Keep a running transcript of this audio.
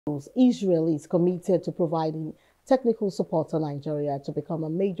Israel is committed to providing technical support to Nigeria to become a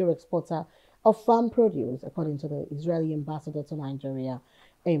major exporter of farm produce, according to the Israeli ambassador to Nigeria,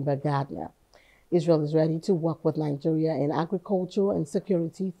 Inber Gardner. Israel is ready to work with Nigeria in agriculture and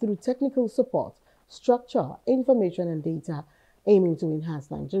security through technical support, structure, information and data, aiming to enhance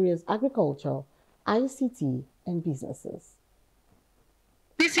Nigeria's agriculture, ICT and businesses.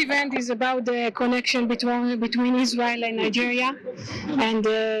 This event is about the connection between Israel and Nigeria, and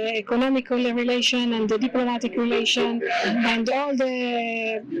the economical relation and the diplomatic relation and all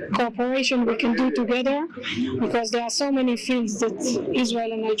the cooperation we can do together, because there are so many fields that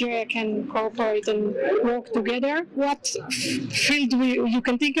Israel and Nigeria can cooperate and work together. What field you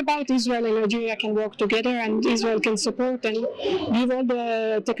can think about, Israel and Nigeria can work together, and Israel can support and give all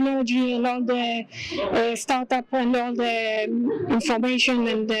the technology and all the startup and all the information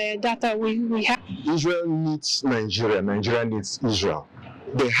and the data we have. Israel needs Nigeria, Nigeria needs Israel.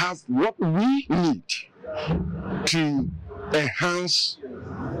 They have what we need to enhance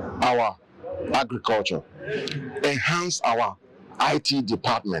our agriculture, enhance our IT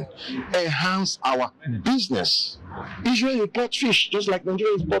department, enhance our business. Israel imports fish just like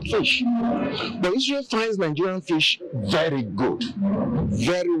Nigeria imports fish. But Israel finds Nigerian fish very good,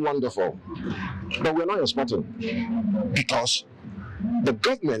 very wonderful. But we're not exporting because the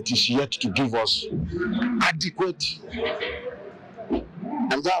government is yet to give us adequate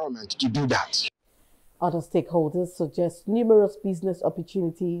environment to do that. Other stakeholders suggest numerous business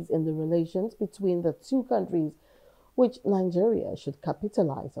opportunities in the relations between the two countries, which Nigeria should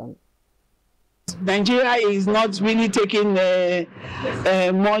capitalize on. Nigeria is not really taking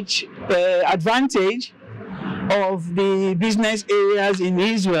much advantage of the business areas in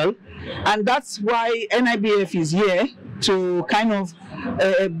Israel, and that's why NIBF is here to kind of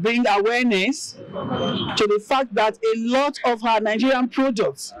bring awareness to the fact that a lot of our Nigerian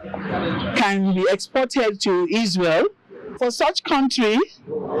products can be exported to Israel. For such country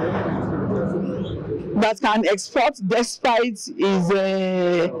that can export despite its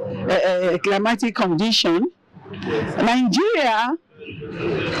climatic condition, Nigeria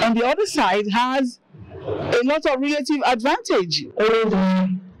on the other side has a lot of relative advantage. All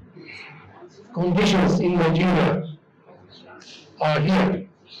the conditions in Nigeria are here.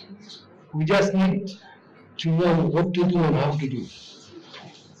 We just need to know what to do and how to do.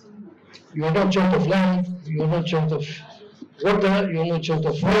 You are not short of land, you are not short of water, you are not short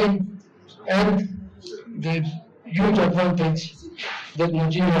of rain, and the huge advantage that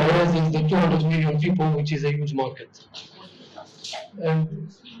Nigeria has is the 200 million people, which is a huge market.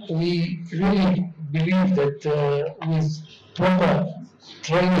 And we really believe that with proper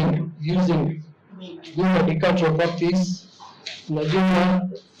training using good agricultural practice, Nigeria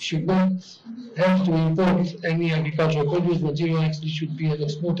should not have to import any agricultural produce. Nigeria actually should be an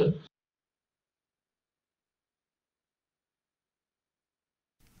exporter.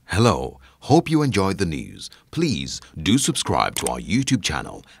 Hello, hope you enjoyed the news. Please do subscribe to our YouTube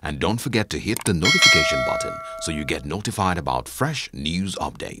channel and don't forget to hit the notification button so you get notified about fresh news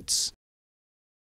updates.